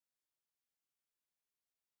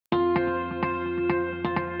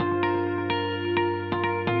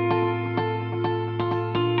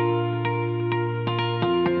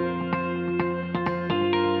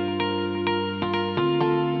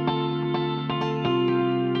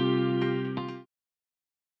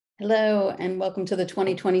Hello, and welcome to the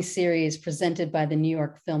 2020 series presented by the New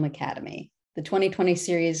York Film Academy. The 2020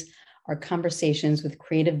 series are conversations with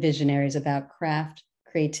creative visionaries about craft,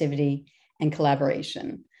 creativity, and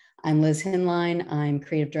collaboration. I'm Liz Hinlein. I'm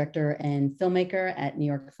creative director and filmmaker at New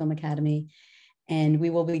York Film Academy, and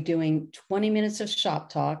we will be doing 20 minutes of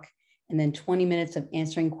shop talk and then 20 minutes of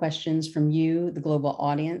answering questions from you, the global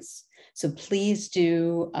audience. So please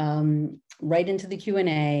do write into the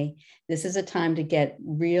Q&A. This is a time to get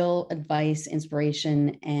real advice,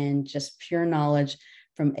 inspiration, and just pure knowledge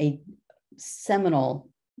from a seminal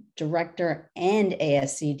director and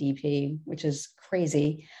ASC DP, which is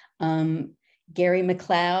crazy. Geary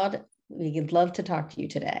McLeod, we'd love to talk to you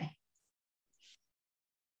today.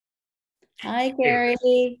 Hi,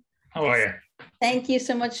 Geary. How are you? Thank you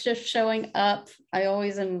so much for showing up. I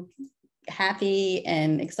always am happy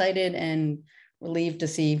and excited and relieved to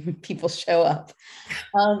see people show up.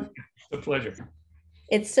 It's a pleasure.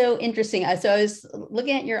 It's so interesting. So I was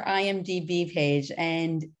looking at your IMDb page,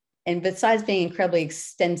 and besides being incredibly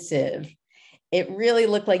extensive, it really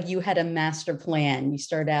looked like you had a master plan. You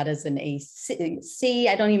started out as an AC.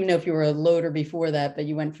 I don't even know if you were a loader before that, but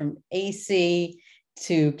you went from AC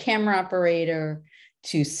to camera operator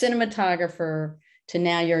to cinematographer to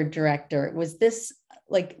now you're a director. Was this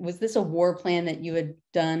a war plan that you had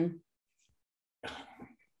done?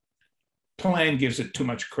 Plan gives it too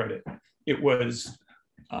much credit. It was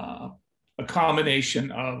a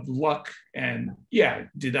combination of luck and, yeah,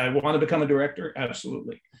 did I want to become a director?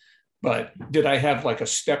 Absolutely. But did I have like a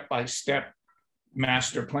step-by-step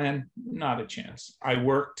master plan? Not a chance. I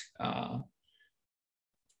worked, I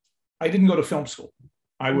didn't go to film school.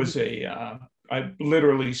 I was I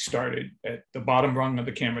literally started at the bottom rung of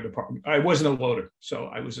the camera department. I wasn't a loader, so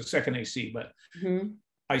I was a second AC, but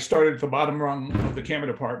I started at the bottom rung of the camera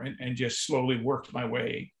department and just slowly worked my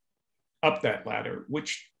way up that ladder,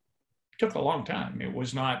 which took a long time. It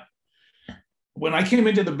was not, when I came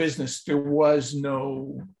into the business, there was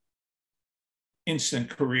no instant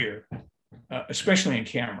career, especially in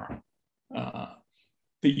camera.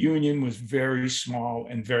 The union was very small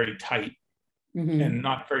and very tight. And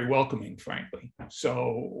not very welcoming, frankly.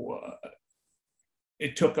 So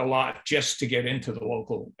it took a lot just to get into the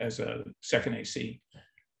local as a second AC.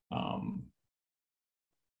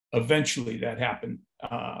 Eventually that happened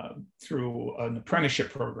through an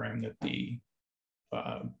apprenticeship program that the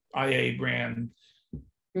IA ran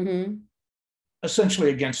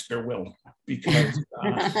essentially against their will, because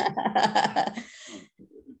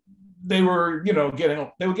they were getting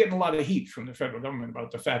a lot of heat from the federal government about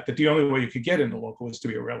the fact that the only way you could get into local was to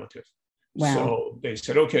be a relative. Wow. So they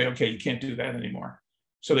said, okay, you can't do that anymore.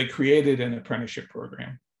 So they created an apprenticeship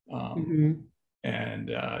program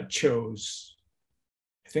and chose,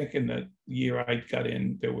 I think in the year I got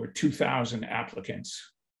in, there were 2,000 applicants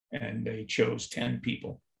and they chose 10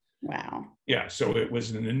 people. Wow. Yeah, so it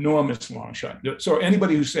was an enormous long shot. So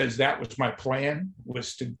anybody who says that was my plan,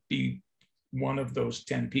 was to be one of those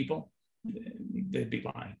 10 people, they'd be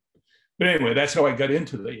lying. But anyway, that's how I got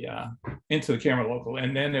into the camera local.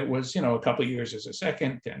 And then it was, a couple of years as a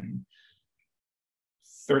second and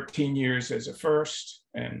 13 years as a first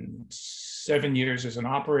and 7 years as an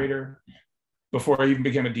operator before I even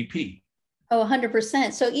became a DP. Oh,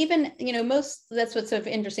 100%. So even, that's what's so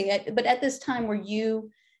interesting. But at this time, were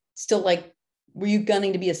you still were you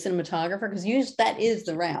gunning to be a cinematographer? Because that is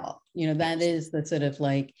the route, that is the sort of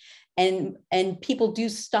and people do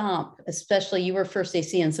stop, especially you were first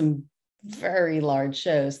AC on some very large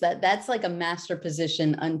shows. That's like a master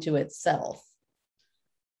position unto itself.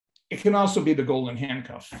 It can also be the golden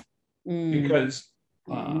handcuff because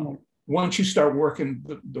once you start working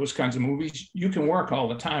those kinds of movies, you can work all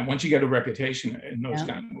the time. Once you get a reputation in those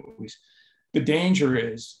kind of movies, the danger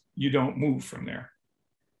is you don't move from there.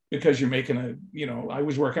 Because you're making I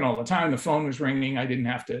was working all the time. The phone was ringing. I didn't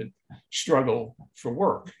have to struggle for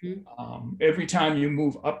work. Every time you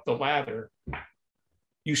move up the ladder,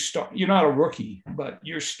 you're not a rookie, but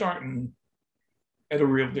you're starting at a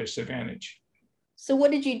real disadvantage. So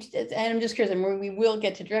what did you, and I'm just curious, we will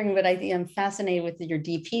get to directing, but I'm fascinated with your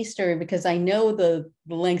DP story because I know the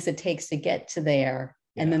lengths it takes to get to there.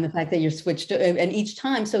 Yeah. And then the fact that you're switched to, and each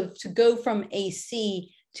time, so to go from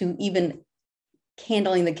AC to even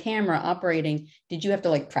handling the camera operating, did you have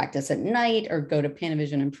to practice at night or go to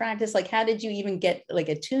Panavision and practice? How did you even get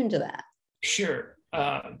attuned to that? Sure.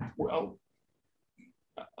 Well,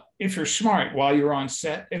 if you're smart while you're on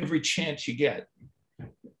set, every chance you get,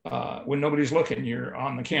 when nobody's looking, you're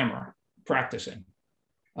on the camera practicing.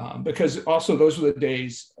 Because also those were the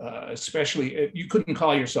days, especially if you couldn't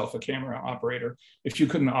call yourself a camera operator if you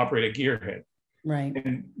couldn't operate a gearhead. Right.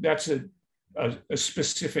 And that's a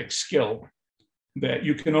specific skill that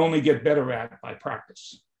you can only get better at by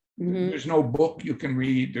practice. There's no book you can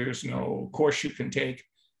read. There's no course you can take.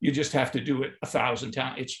 You just have to do it 1,000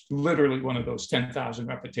 times. It's literally one of those 10,000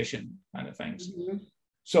 repetition kind of things.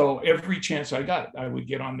 So every chance I got, I would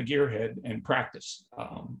get on the gearhead and practice.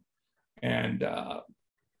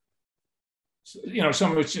 You know,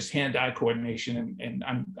 some of it's just hand-eye coordination, and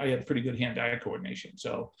I had pretty good hand-eye coordination.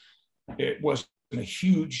 So it wasn't a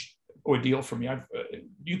huge ordeal for me.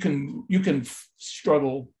 You can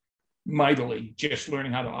struggle mightily just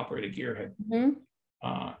learning how to operate a gearhead.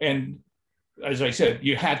 And as I said,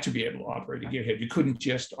 you had to be able to operate a gearhead. You couldn't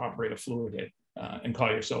just operate a fluid head and call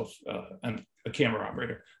yourself a camera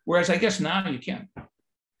operator. Whereas I guess now you can.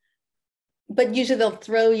 But usually they'll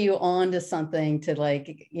throw you onto something to,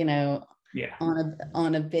 like, you know, yeah,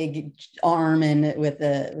 on a big arm and with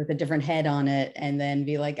a different head on it, and then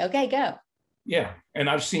be like, okay, go. Yeah, and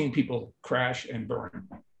I've seen people crash and burn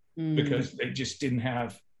because they just didn't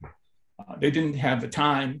have the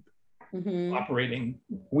time operating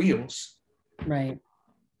wheels, right,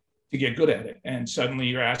 to get good at it. And suddenly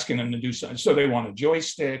you're asking them to do something. So they want a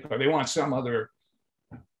joystick, or they want some other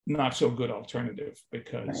not so good alternative,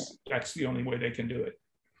 because that's the only way they can do it.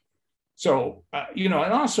 So, you know,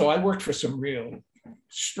 and also I worked for some real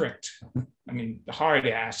strict, I mean, hard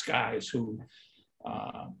ass guys who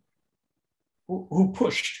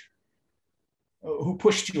pushed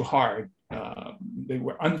you hard. They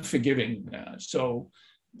were unforgiving. So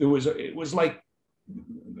it was like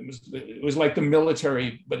the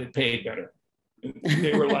military, but it paid better.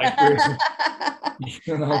 They were like,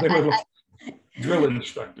 you know, they were like drill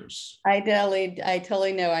instructors. I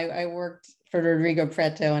totally know. I worked for Rodrigo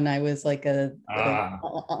Preto, and I was like a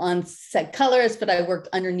on-set colorist, but I worked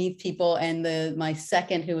underneath people. And my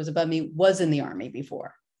second, who was above me, was in the Army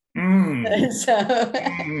before. So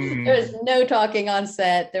there was no talking on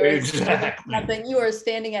set. There was nothing. You were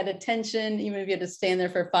standing at attention, even if you had to stand there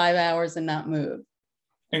for 5 hours and not move.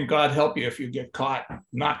 And God help you if you get caught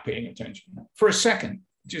not paying attention for a second,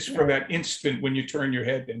 just for that instant when you turn your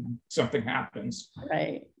head and something happens.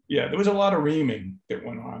 Right. Yeah, there was a lot of reaming that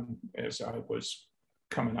went on as I was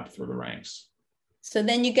coming up through the ranks. So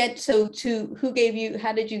then you get how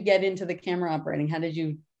did you get into the camera operating? How did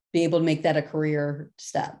you be able to make that a career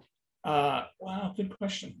step? Well, good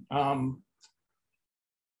question.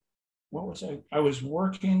 What was I was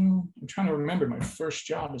working, I'm trying to remember my first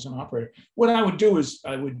job as an operator. What I would do is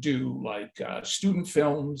I would do like student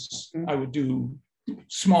films. I would do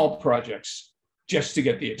small projects just to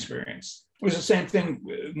get the experience. It was the same thing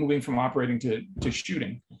moving from operating to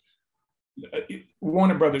shooting.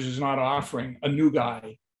 Warner Brothers is not offering a new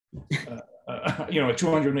guy, you know, a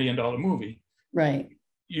 $200 million movie. Right.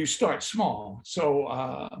 You start small. So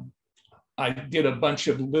I did a bunch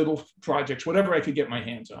of little projects, whatever I could get my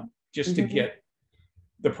hands on, just to get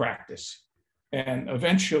the practice. And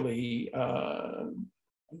eventually, I'm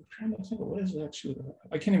trying to think of what is it actually.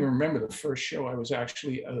 I can't even remember the first show I was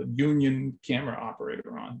actually a union camera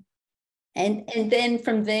operator on. And then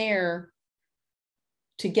from there,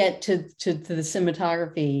 to get to the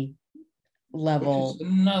cinematography level, which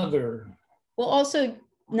is another. Well, also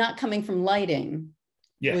not coming from lighting.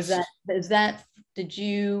 Yes. Did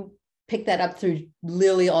you pick that up through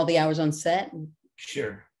literally all the hours on set?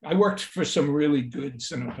 Sure. I worked for some really good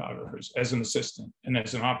cinematographers as an assistant and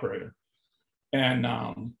as an operator. And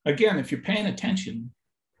again, if you're paying attention,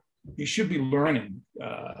 you should be learning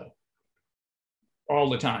all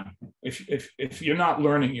the time. If you're not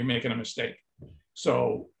learning, you're making a mistake.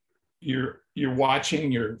 So you're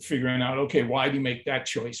watching, you're figuring out, okay, why do you make that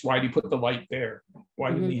choice? Why do you put the light there?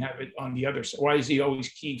 Why didn't he have it on the other side? Why is he always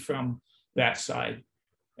key from that side?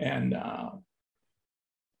 And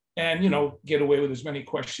you know, get away with as many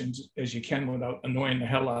questions as you can without annoying the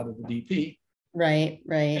hell out of the DP. Right.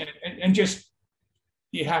 And just,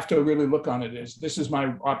 you have to really look on it as, this is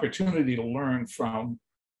my opportunity to learn from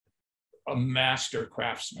a master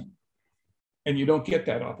craftsman. And you don't get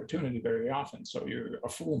that opportunity very often. So you're a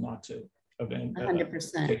fool not to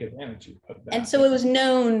 100% take advantage of that. And so it was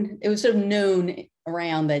sort of known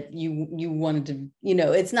around that you wanted to, you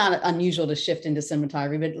know, it's not unusual to shift into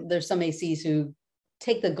cinematography, but there's some ACs who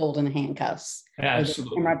take the golden handcuffs.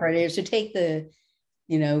 Absolutely. Camera operators who take the,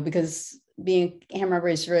 you know, because being a camera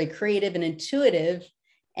operator is very creative and intuitive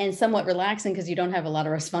and somewhat relaxing because you don't have a lot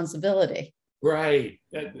of responsibility. Right.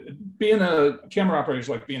 Being a camera operator is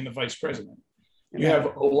like being the vice president. You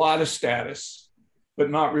have a lot of status, but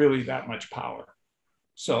not really that much power.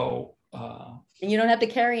 So, and you don't have to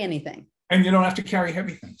carry anything. And you don't have to carry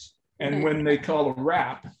heavy things. And when they call a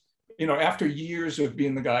wrap, you know, after years of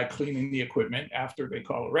being the guy cleaning the equipment after they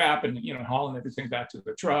call a wrap and, you know, hauling everything back to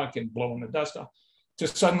the truck and blowing the dust off, to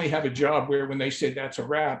suddenly have a job where when they say that's a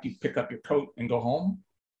wrap, you pick up your coat and go home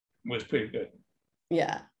was pretty good.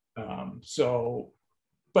 Yeah. So,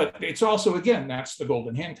 but it's also, again, that's the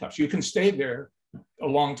golden handcuffs. You can stay there a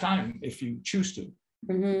long time if you choose to,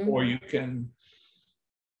 or you can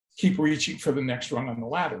keep reaching for the next rung on the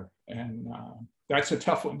ladder. And that's a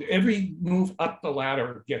tough one. Every move up the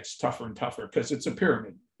ladder gets tougher and tougher because it's a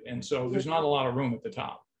pyramid. And so there's not a lot of room at the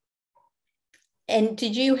top. And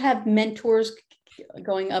did you have mentors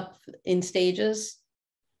going up in stages?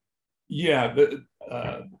 Yeah, the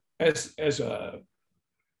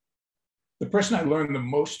person I learned the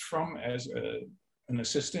most from as an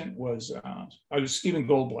assistant was, I was Stephen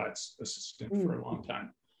Goldblatt's assistant for a long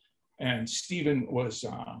time. And Stephen was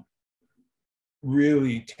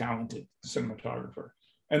really talented cinematographer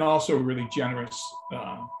and also a really generous,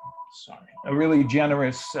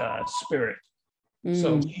 spirit.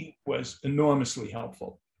 So he was enormously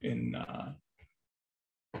helpful in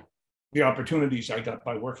the opportunities I got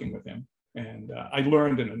by working with him. And I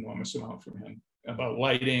learned an enormous amount from him about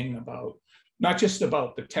lighting, about not just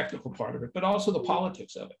about the technical part of it, but also the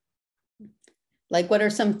politics of it. Like, what are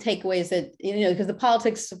some takeaways that, you know, because the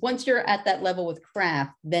politics, once you're at that level with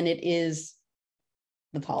craft, then it is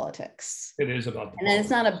the politics. It is about the and then it's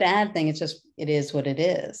not a bad thing. It's just, it is what it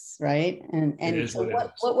is, right? And so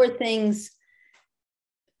what were things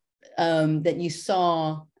that you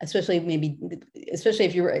saw, especially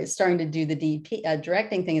if you were starting to do the DP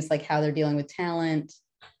directing thing, it's like how they're dealing with talent.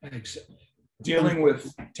 Dealing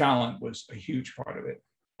with talent was a huge part of it.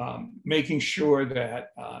 Making sure that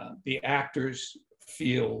the actors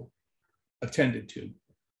feel attended to,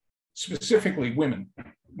 specifically women,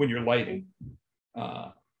 when you're lighting.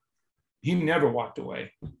 He never walked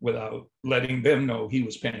away without letting them know he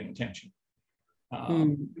was paying attention.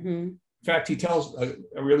 In fact, he tells a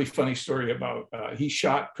really funny story about he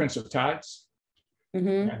shot Prince of Tides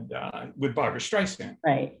and with Barbara Streisand,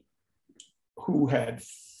 right, who had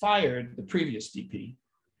fired the previous DP,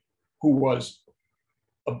 who was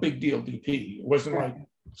a big deal DP. It wasn't like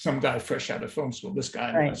some guy fresh out of film school. This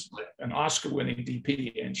guy was like an Oscar-winning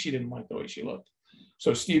DP, and she didn't like the way she looked.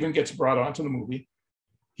 So Stephen gets brought onto the movie.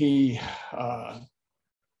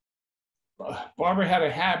 Barbara had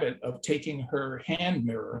a habit of taking her hand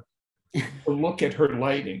mirror to look at her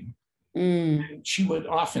lighting. And she would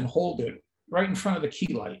often hold it right in front of the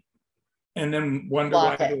key light and then wonder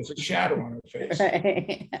why there was a shadow on her face.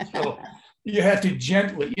 So you had to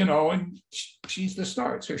gently, you know, and she's the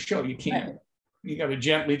star. It's her show. You can't, you got to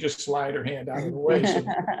gently just slide her hand out of the way.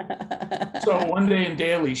 So one day in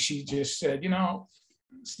daily, she just said, you know,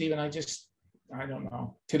 Stephen, I don't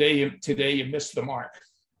know. Today you missed the mark.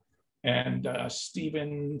 And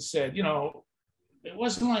Stephen said, you know, it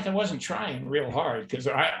wasn't like I wasn't trying real hard because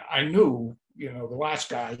I knew, you know, the last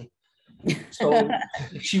guy. So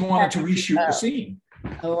she wanted to reshoot the scene.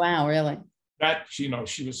 Oh, wow, really? That, you know,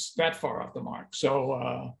 she was that far off the mark.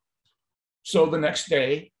 So so the next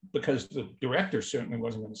day, because the director certainly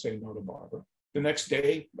wasn't going to say no to Barbara, the next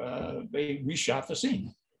day they reshot the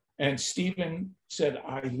scene. And Stephen said,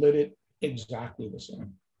 I lit it exactly the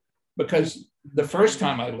same. Because the first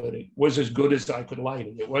time I lit it was as good as I could light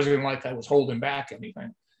it. It wasn't like I was holding back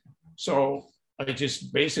anything. So I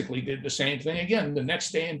just basically did the same thing again. The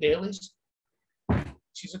next day in dailies,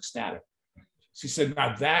 she's ecstatic. She said,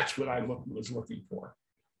 now that's what I was looking for.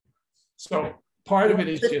 So part of it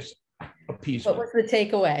is just appeasement. What was the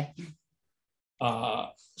takeaway?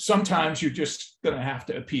 Sometimes you're just going to have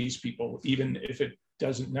to appease people, even if it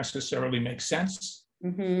doesn't necessarily make sense.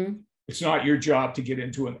 It's not your job to get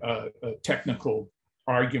into a technical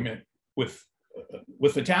argument with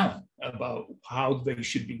the talent about how they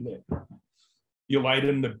should be lit. You light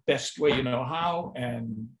them the best way you know how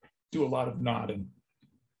and do a lot of nodding.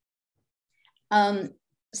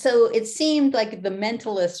 So it seemed like The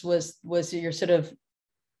Mentalist was your sort of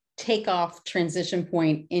takeoff transition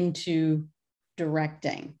point into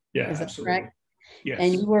directing. Yeah, is that absolutely. Correct? Yes.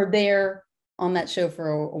 And you were there on that show for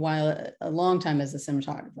a while, a long time as a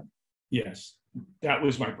cinematographer. Yes, that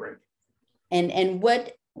was my break. And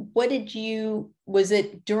what did you, was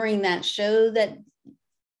it during that show that,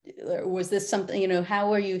 or was this something, you know,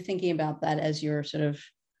 how were you thinking about that as you're sort of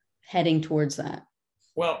heading towards that?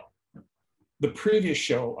 Well, the previous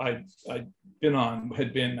show I'd been on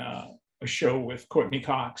had been a show with Courtney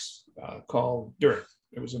Cox called Dirt.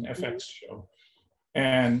 It was an FX show.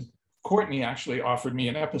 And Courtney actually offered me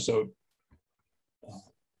an episode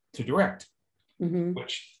to direct,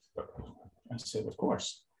 which I said, of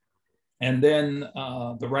course. And then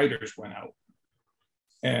the writers went out.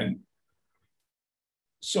 And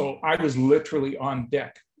So I was literally on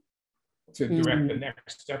deck to direct the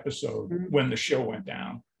next episode when the show went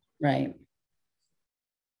down. Right.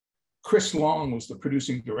 Chris Long was the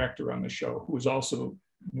producing director on the show, who was also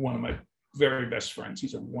one of my very best friends.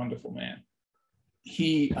 He's a wonderful man.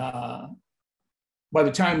 He, by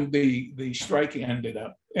the time the strike ended,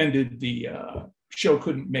 the show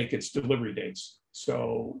couldn't make its delivery dates.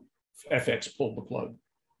 So FX pulled the plug.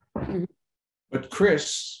 Mm-hmm. But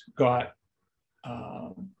Chris got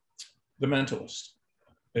The Mentalist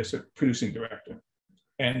as a producing director.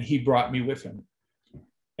 And he brought me with him.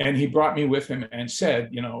 And he brought me with him and said,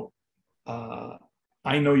 you know,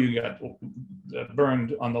 I know you got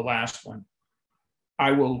burned on the last one.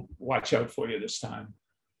 I will watch out for you this time.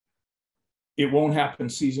 It won't happen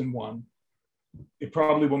season 1. It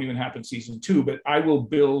probably won't even happen season 2, but I will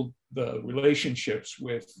build the relationships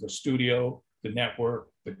with the studio, the network,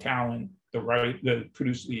 the talent, the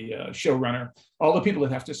showrunner, all the people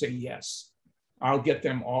that have to say yes. I'll get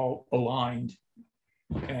them all aligned,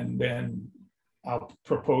 and then I'll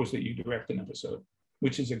propose that you direct an episode,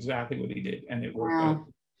 which is exactly what he did, and it worked out.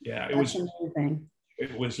 Yeah, That's amazing.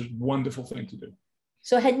 It was a wonderful thing to do.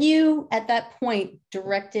 So had you, at that point,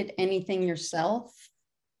 directed anything yourself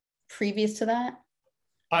previous to that?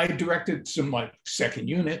 I directed some like second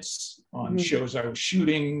units on shows I was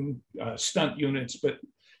shooting, stunt units, but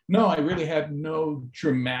no, I really had no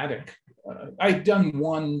dramatic. I'd done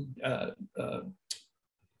one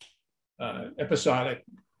episodic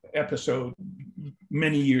episode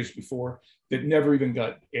many years before that never even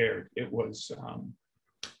got aired. It was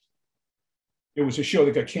a show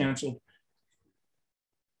that got canceled.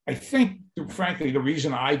 I think, frankly, the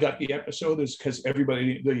reason I got the episode is because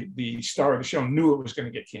everybody, the star of the show, knew it was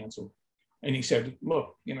going to get canceled. And he said,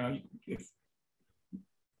 look, you know,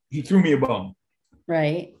 he threw me a bone.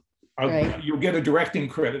 Right. You'll get a directing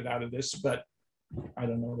credit out of this, but I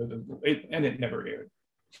don't know. And it never aired.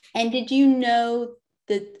 And did you know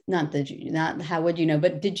not how would you know,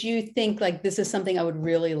 but did you think like, this is something I would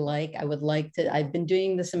really like? I've been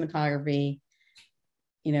doing the cinematography.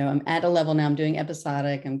 You know, I'm at a level now, I'm doing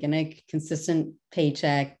episodic, I'm getting a consistent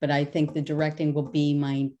paycheck, but I think the directing will be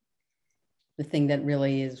the thing that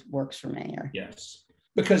really works for me. Yes,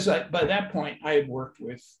 because by that point I had worked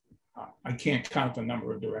with, I can't count the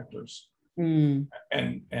number of directors, and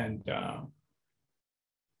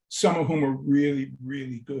some of whom were really,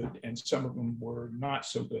 really good, and some of them were not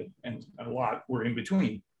so good, and a lot were in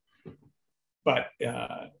between. But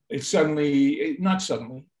it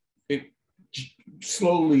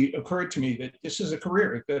slowly occurred to me that this is a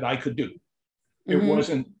career that I could do. It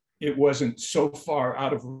wasn't so far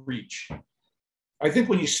out of reach. I think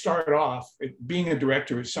when you start off, being a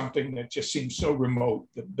director is something that just seems so remote.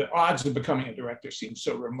 The odds of becoming a director seem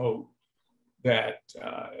so remote that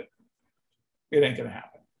it ain't gonna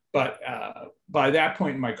happen. But by that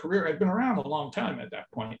point in my career, I'd been around a long time at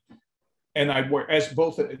that point. And I worked as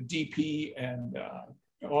both a DP and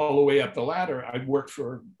all the way up the ladder. I'd worked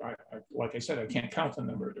for, like I said, I can't count the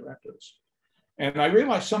number of directors. And I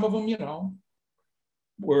realized some of them, you know,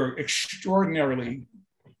 were extraordinarily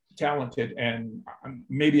talented, and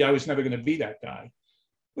maybe I was never going to be that guy.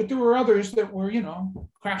 But there were others that were, you know,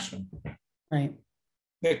 craftsmen. Right.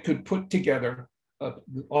 That could put together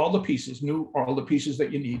all the pieces, knew all the pieces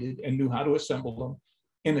that you needed, and knew how to assemble them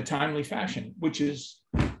in a timely fashion, which is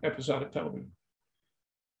episodic television.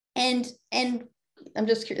 And I'm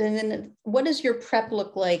just curious, and then what does your prep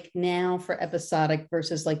look like now for episodic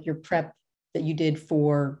versus like your prep that you did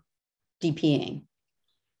for DPing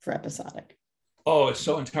for episodic? Oh, it's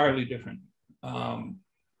so entirely different.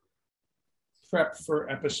 Prep for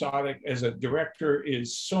episodic as a director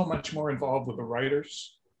is so much more involved with the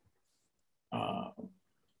writers,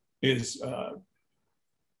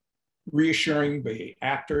 reassuring the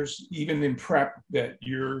actors, even in prep, that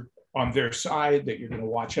you're on their side, that you're going to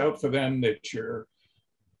watch out for them, that you're...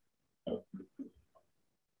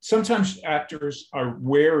 Sometimes actors are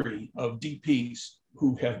wary of DPs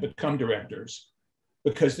who have become directors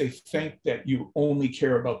because they think that you only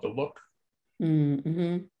care about the look,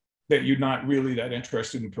 that you're not really that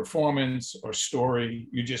interested in performance or story.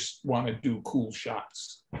 You just want to do cool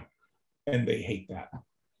shots, and they hate that.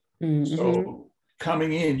 So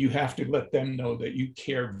coming in, you have to let them know that you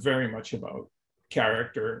care very much about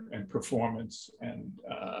character and performance, and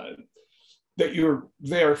that you're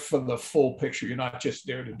there for the full picture. You're not just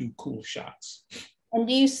there to do cool shots. And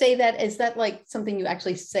do you say that, is that like something you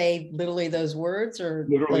actually say literally those words, or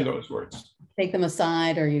literally like those words? Take them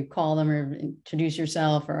aside, or you call them, or introduce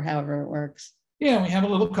yourself, or however it works? Yeah, we have a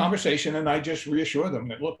little conversation, and I just reassure them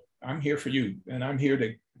that, look, I'm here for you, and I'm here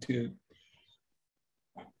to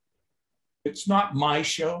it's not my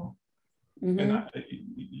show. Mm-hmm. And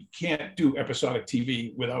you can't do episodic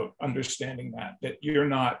TV without understanding that you're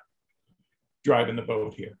not driving the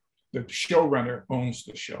boat here. The showrunner owns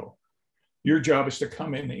the show. Your job is to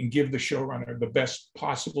come in and give the showrunner the best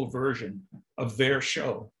possible version of their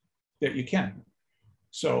show that you can.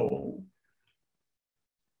 So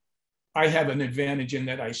I have an advantage in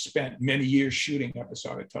that I spent many years shooting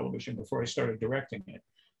episodic television before I started directing it.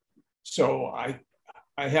 So I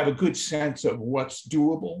have a good sense of what's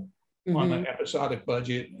doable on an episodic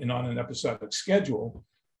budget and on an episodic schedule,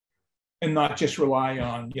 and not just rely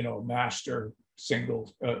on, master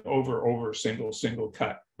single over single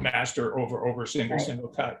cut, master over single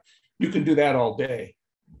cut. You can do that all day,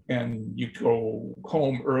 and you go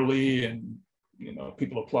home early, and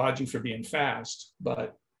people applaud you for being fast,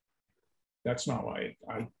 but that's not why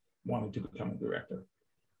I wanted to become a director.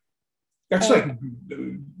 That's like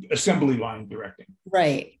assembly line directing.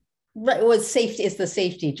 Right. Well, safety is the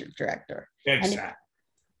safety director. Exactly.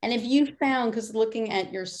 And if you found, because looking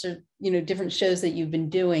at your, different shows that you've been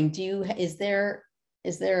doing, is there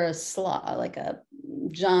a slot, like a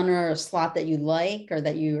genre or a slot that you like or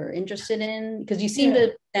that you are interested in? Because you seem to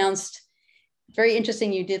have announced, very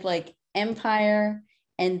interesting. You did like Empire,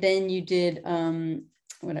 and then you did,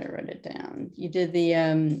 when I wrote it down, you did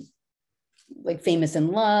the like Famous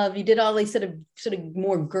in Love. You did all these sort of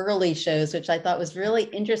more girly shows, which I thought was really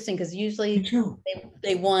interesting, because usually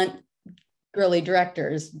they want girly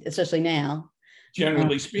directors, especially now.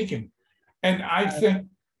 Generally speaking. And I think,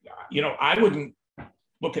 I wouldn't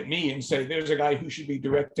look at me and say, there's a guy who should be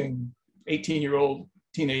directing 18-year-old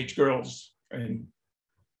teenage girls.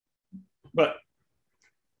 But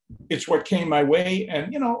it's what came my way.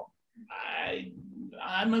 And,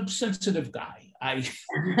 I'm a sensitive guy. I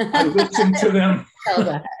listen to them.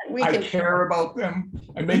 I care about them.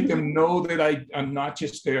 I make them know that I'm not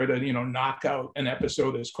just there to, knock out an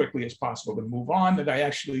episode as quickly as possible to move on, that I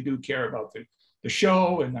actually do care about the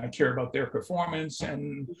show, and I care about their performance.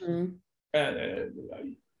 And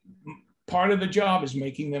part of the job is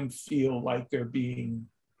making them feel like they're being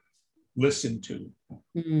listened to,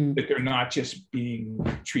 that they're not just being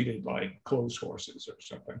treated like clothes horses or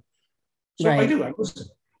something. So I listen.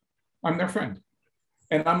 I'm their friend.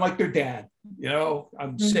 And I'm like their dad,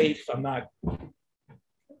 I'm safe. I'm their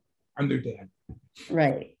dad.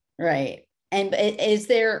 Right. And is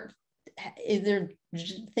there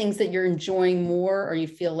things that you're enjoying more, or you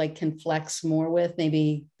feel like can flex more with,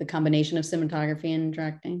 maybe the combination of cinematography and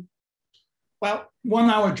directing? Well, 1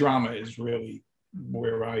 hour drama is really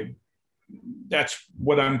where that's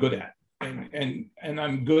what I'm good at. And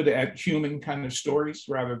I'm good at human kind of stories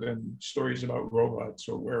rather than stories about robots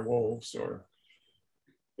or werewolves or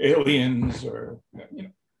aliens, or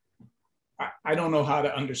I don't know how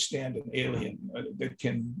to understand an alien that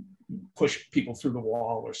can push people through the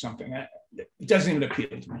wall or something. It doesn't even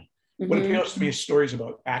appeal to me. What appeals to me is stories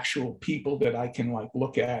about actual people that I can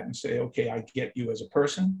look at and say, okay, I get you as a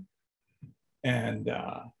person, and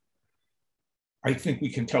I think we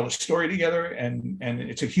can tell a story together, and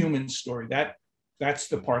it's a human story. That's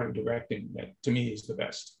the part of directing that to me is the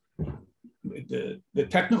best. The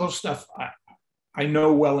technical stuff, I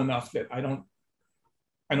know well enough that I don't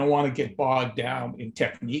want to get bogged down in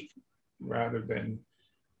technique, rather than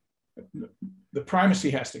the primacy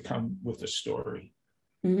has to come with the story.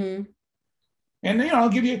 And I'll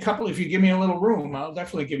give you a couple. If you give me a little room, I'll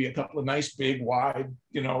definitely give you a couple of nice, big, wide,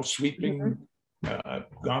 sweeping,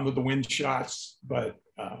 Gone with the Wind shots. But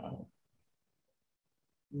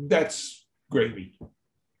that's gravy.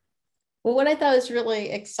 Well, what I thought was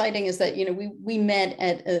really exciting is that, we met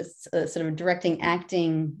at a sort of directing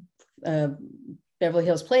acting Beverly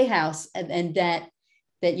Hills Playhouse, and that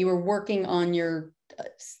you were working on your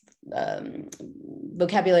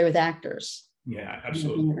vocabulary with actors. Yeah,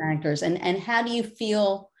 absolutely. Actors. And how do you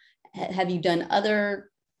feel? Have you done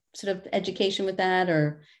other sort of education with that,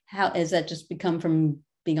 or how has that just become from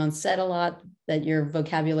being on set a lot that your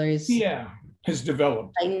vocabulary has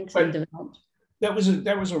developed? That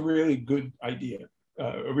was a really good idea,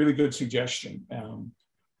 a really good suggestion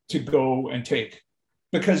to go and take,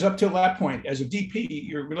 because up till that point, as a DP,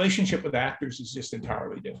 your relationship with actors is just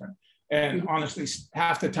entirely different. And honestly,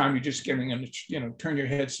 half the time you're just getting them to, turn your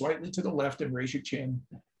head slightly to the left and raise your chin,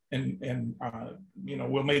 and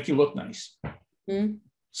we'll make you look nice.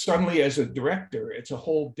 Suddenly, as a director, it's a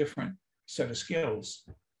whole different set of skills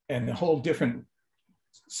and a whole different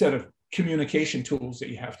set of communication tools that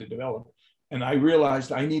you have to develop. And I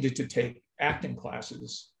realized I needed to take acting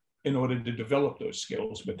classes in order to develop those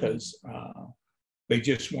skills, because they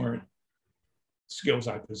just weren't skills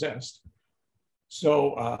I possessed.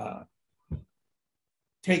 So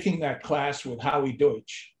taking that class with Howie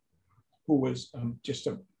Deutsch, who was just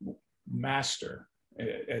a master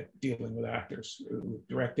at dealing with actors, with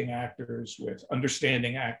directing actors, with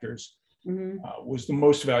understanding actors, was the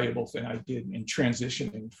most valuable thing I did in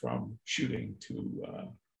transitioning from shooting to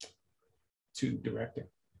directing.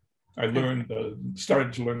 I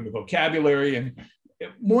started to learn the vocabulary, and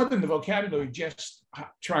more than the vocabulary, just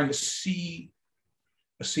trying to see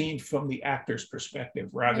a scene from the actor's perspective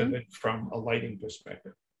rather than from a lighting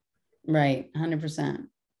perspective. Right, 100%.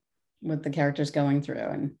 What the character's going through,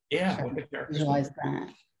 and what the character's visualize that.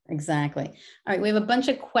 Exactly. All right, we have a bunch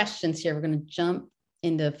of questions here. We're going to jump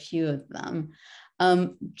into a few of them.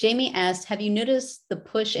 Jamie asked, have you noticed the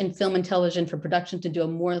push in film and television for production to do a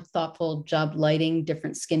more thoughtful job lighting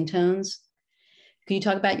different skin tones? Can you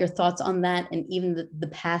talk about your thoughts on that and even the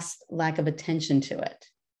past lack of attention to it?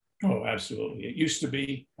 Oh, absolutely.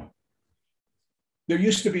 There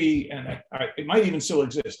used to be, and it might even still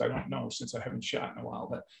exist, I don't know since I haven't shot in a while,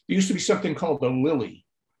 but there used to be something called the Lily,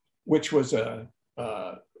 which was a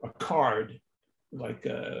card, like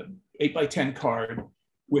a 8x10 card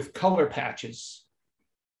with color patches,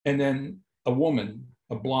 and then a woman,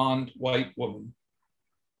 a blonde white woman,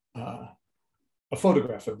 a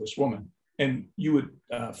photograph of this woman. And you would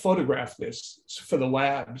photograph this for the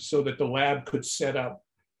lab so that the lab could set up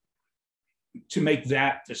to make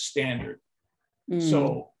that the standard.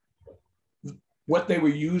 So what they were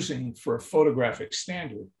using for a photographic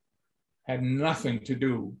standard had nothing to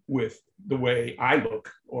do with the way I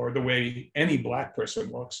look or the way any Black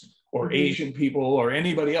person looks or Asian people or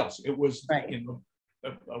anybody else. It was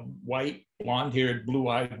a white, blonde-haired,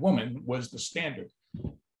 blue-eyed woman was the standard.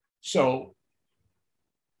 So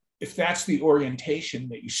if that's the orientation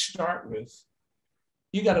that you start with,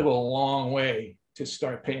 you got to go a long way to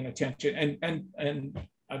start paying attention. And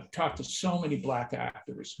I've talked to so many Black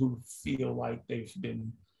actors who feel like they've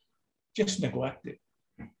been just neglected,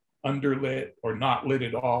 underlit or not lit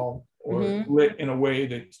at all, or lit in a way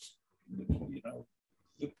that, you know,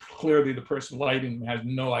 clearly the person lighting has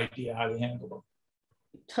no idea how to handle them.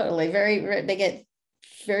 Totally. They get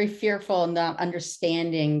very fearful, not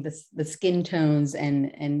understanding the skin tones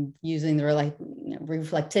and using the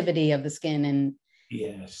reflectivity of the skin and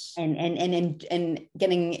and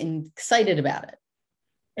getting excited about it.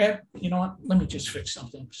 And you know what? Let me just fix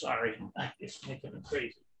something. Sorry, it's making it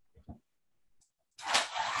crazy.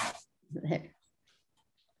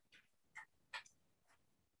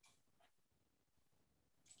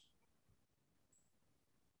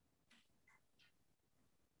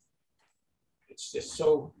 It's just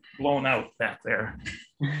so blown out back there.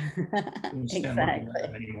 Exactly.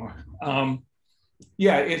 Anymore.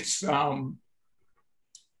 Yeah, it's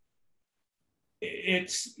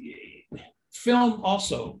film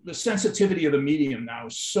also. The sensitivity of the medium now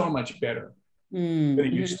is so much better than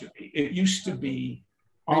it used to be. It used to be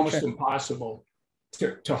almost impossible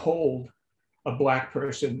to hold a Black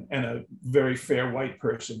person and a very fair white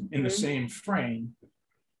person in the same frame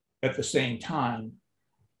at the same time.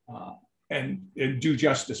 And do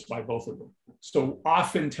justice by both of them. So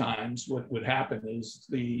oftentimes what would happen is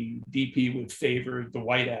the DP would favor the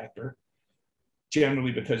white actor,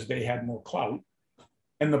 generally because they had more clout,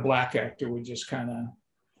 and the Black actor would just kind of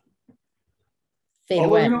fade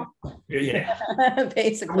away.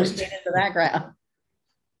 Basically fade into the background.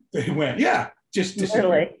 They went, just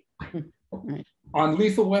literally. On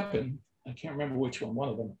Lethal Weapon, I can't remember which one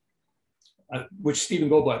of them, which Stephen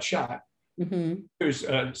Goldblatt shot. There's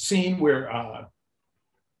a scene where I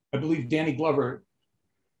believe Danny Glover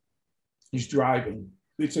is driving.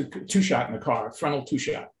 It's a two-shot in the car, frontal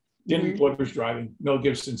two-shot. Danny Glover's driving, Mel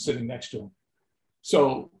Gibson's sitting next to him.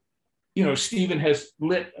 So, you know, Stephen has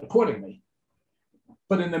lit accordingly.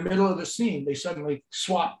 But in the middle of the scene, they suddenly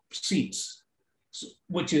swap seats,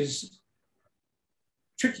 which is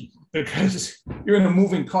tricky because you're in a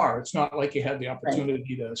moving car. It's not like you had the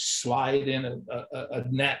opportunity to slide in a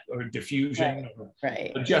net or diffusion or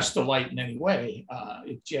adjust the light in any way.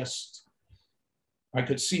 I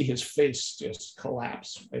could see his face just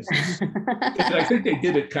collapse. I think they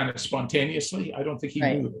did it kind of spontaneously. I don't think he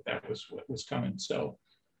knew that was what was coming. So,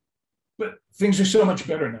 but things are so much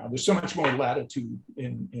better now. There's so much more latitude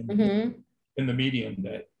in the medium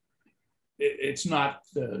that it's not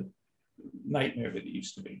the nightmare that it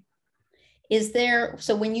used to be. Is there,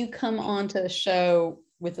 so when you come onto the show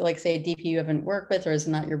with, like, say, a DP you haven't worked with or is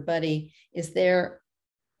not your buddy, is there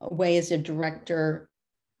a way as a director,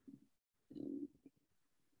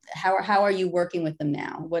 how are you working with them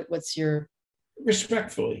now? What's your...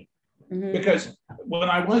 Respectfully, because when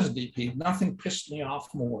I was a DP, nothing pissed me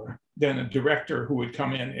off more than a director who would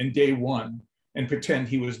come in day one and pretend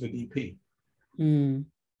he was the DP.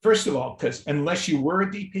 First of all, because unless you were a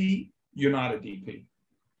DP, you're not a DP.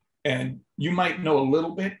 And you might know a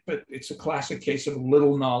little bit, but it's a classic case of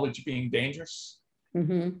little knowledge being dangerous.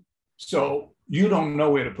 Mm-hmm. So you don't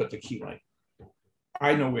know where to put the key light.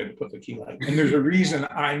 I know where to put the key light. And there's a reason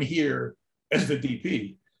I'm here as the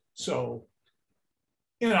DP. So,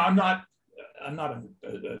 you know, I'm not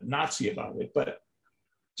a Nazi about it, but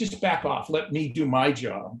just back off. Let me do my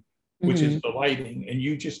job, which is the lighting, and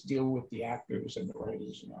you just deal with the actors and the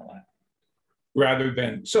writers and all that. Rather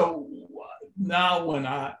than, so now when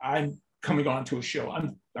I'm coming on to a show,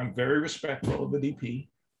 I'm very respectful of the DP.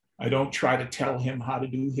 I don't try to tell him how to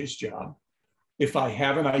do his job. If I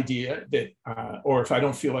have an idea that, or if I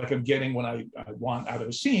don't feel like I'm getting what I want out of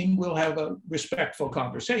a scene, we'll have a respectful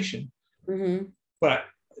conversation. Mm-hmm. But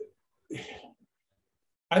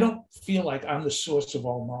I don't feel like I'm the source of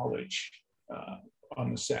all knowledge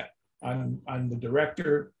on the set. I'm the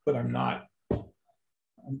director, but I'm not.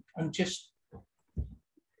 I'm just.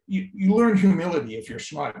 You learn humility if you're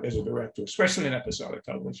smart as a director, especially in episodic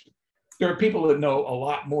television. There are people that know a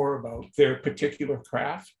lot more about their particular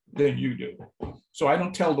craft than you do. So I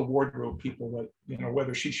don't tell the wardrobe people what, you know,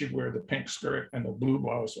 whether she should wear the pink skirt and the blue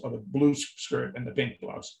blouse or the blue skirt and the pink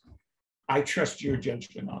blouse. I trust your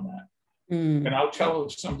judgment on that. And I'll tell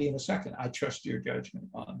somebody in a second, I trust your judgment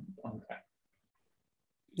on that.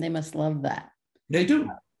 They must love that. They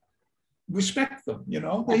do. Respect them, you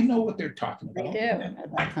know, they know what they're talking about. They do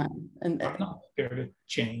at that time. And I'm not there to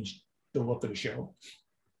change the look of the show.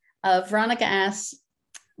 Veronica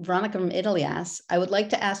from Italy asks, I would like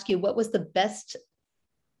to ask you, what was the best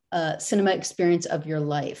cinema experience of your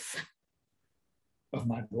life? Of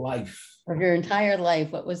my life? Of your entire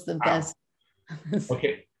life, what was the best?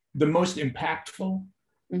 Okay, the most impactful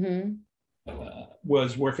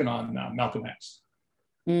was working on Malcolm X.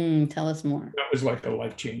 Tell us more. That was like a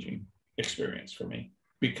life-changing experience for me,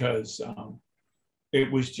 because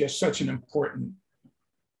it was just such an important,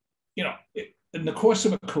 you know, in the course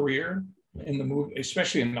of a career in the movie,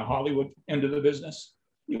 especially in the Hollywood end of the business,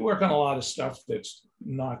 you work on a lot of stuff that's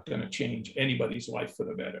not going to change anybody's life for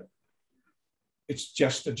the better. It's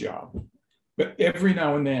just a job. But every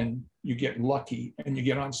now and then you get lucky and you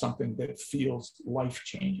get on something that feels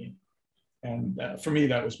life-changing. And for me,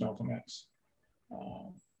 that was Malcolm X.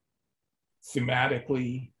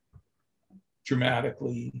 Thematically,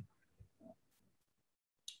 dramatically,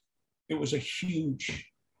 it was a huge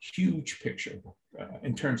picture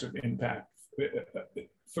in terms of impact.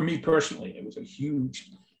 For me personally, it was a huge,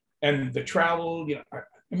 and the travel, you know,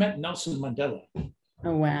 I met Nelson Mandela.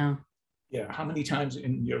 Oh, wow. Yeah, how many times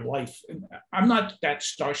in your life? And I'm not that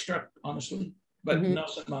starstruck, honestly, but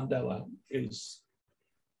Nelson Mandela is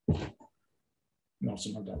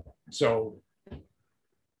Nelson Mandela. So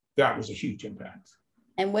that was a huge impact.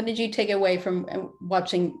 And what did you take away from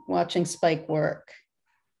watching Spike work?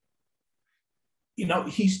 You know,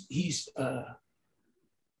 he's I'm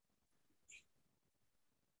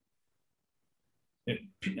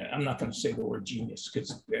not going to say the word genius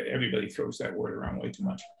because everybody throws that word around way too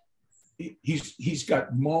much. He's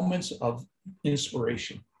got moments of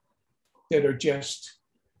inspiration that are just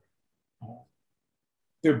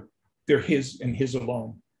they're his and his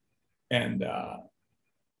alone. And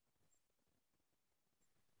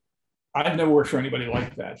I've never worked for anybody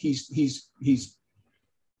like that. He's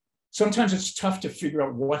sometimes it's tough to figure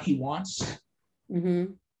out what he wants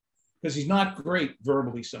because he's not great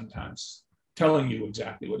verbally sometimes telling you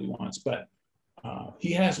exactly what he wants, but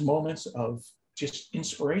he has moments of just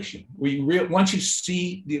inspiration where once you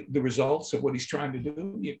see the results of what he's trying to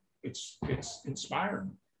do, it's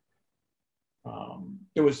inspiring.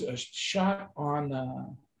 There was a shot on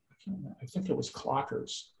I think it was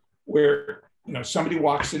Clockers where, you know, somebody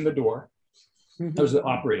walks in the door. That was the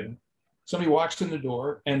operator. Somebody walks in the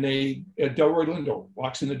door, and Delroy Lindo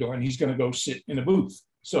walks in the door, and he's going to go sit in a booth.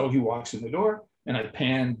 So he walks in the door, and I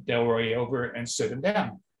pan Delroy over and sit him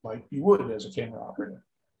down like you would as a camera operator.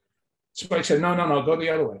 Spike said, no, go the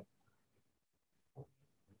other way. What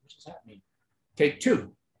does that mean? Take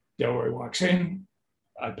two. Delroy walks in,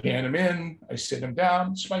 I pan him in, I sit him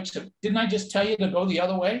down. Spike said, didn't I just tell you to go the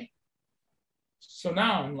other way? So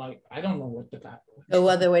now I'm like, I don't know what the guy. Go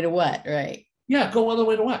other way to what, right? Yeah, go other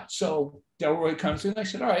way to what? So Delroy comes in. I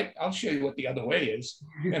said, all right, I'll show you what the other way is.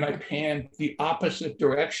 And I panned the opposite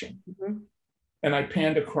direction. And I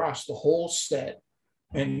panned across the whole set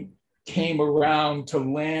and came around to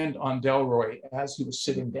land on Delroy as he was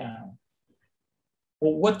sitting down.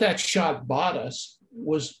 Well, what that shot bought us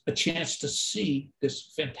was a chance to see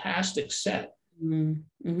this fantastic set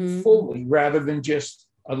fully, rather than just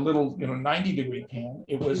a little, 90-degree pan.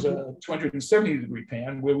 It was a 270-degree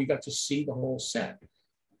pan where we got to see the whole set.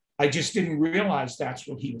 I just didn't realize that's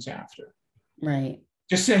what he was after. Right.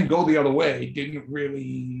 Just saying go the other way didn't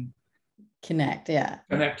really connect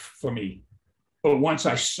for me. But once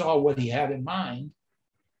I saw what he had in mind,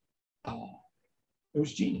 it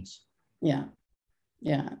was genius. Yeah.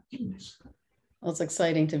 Genius. Well, it's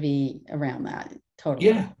exciting to be around that.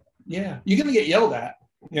 Totally. Yeah. You're going to get yelled at.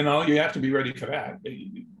 You know, you have to be ready for that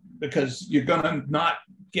because you're going to not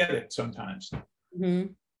get it sometimes.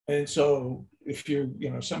 Mm-hmm. And so if you're,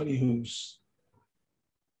 somebody who's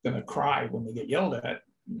going to cry when they get yelled at,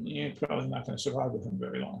 you're probably not going to survive with them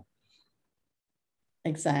very long.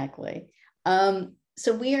 Exactly.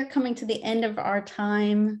 So we are coming to the end of our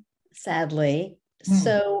time, sadly.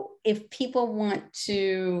 So if people want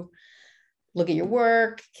to look at your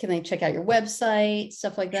work, can they check out your website,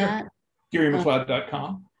 stuff like that?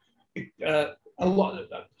 GearyMcLeod.com.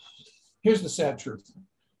 Here's the sad truth.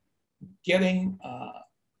 Getting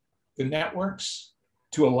the networks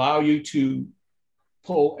to allow you to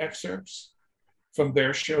pull excerpts from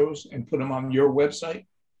their shows and put them on your website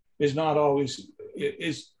is not always,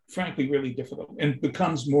 is frankly really difficult and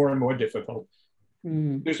becomes more and more difficult.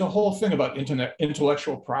 There's a whole thing about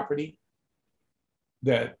intellectual property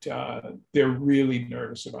that they're really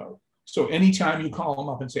nervous about. So anytime you call them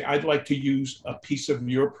up and say, I'd like to use a piece of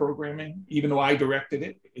your programming, even though I directed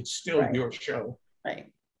it, it's still your show.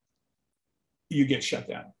 Right. You get shut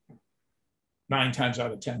down. 9 times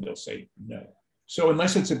out of 10, they'll say no. So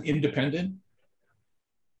unless it's an independent,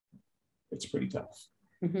 it's pretty tough.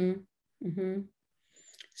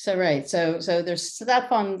 So so there's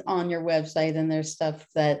stuff on your website, and there's stuff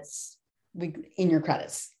that's in your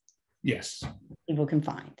credits. Yes. People can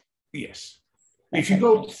find. Yes. If you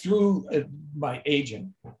go through my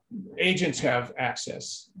agents have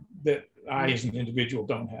access that I as an individual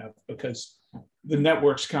don't have, because the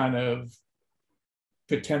networks kind of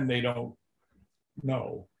pretend they don't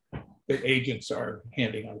know that agents are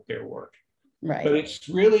handing out their work. Right. But it's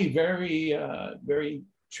really very, very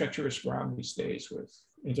treacherous ground these days with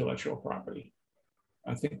intellectual property.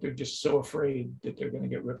 I think they're just so afraid that they're going to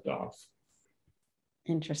get ripped off.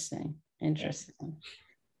 Interesting. Yeah.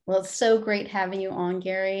 Well, it's so great having you on,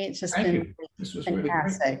 Geary. It's just been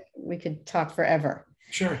fantastic. Really, we could talk forever.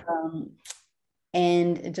 Sure.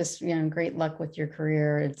 And just, great luck with your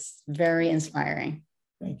career. It's very inspiring.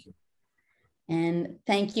 Thank you. And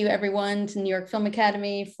thank you, everyone, to New York Film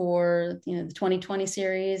Academy for the 2020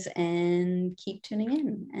 series, and keep tuning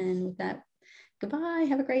in. And with that, goodbye.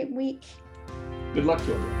 Have a great week. Good luck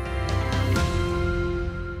to everyone.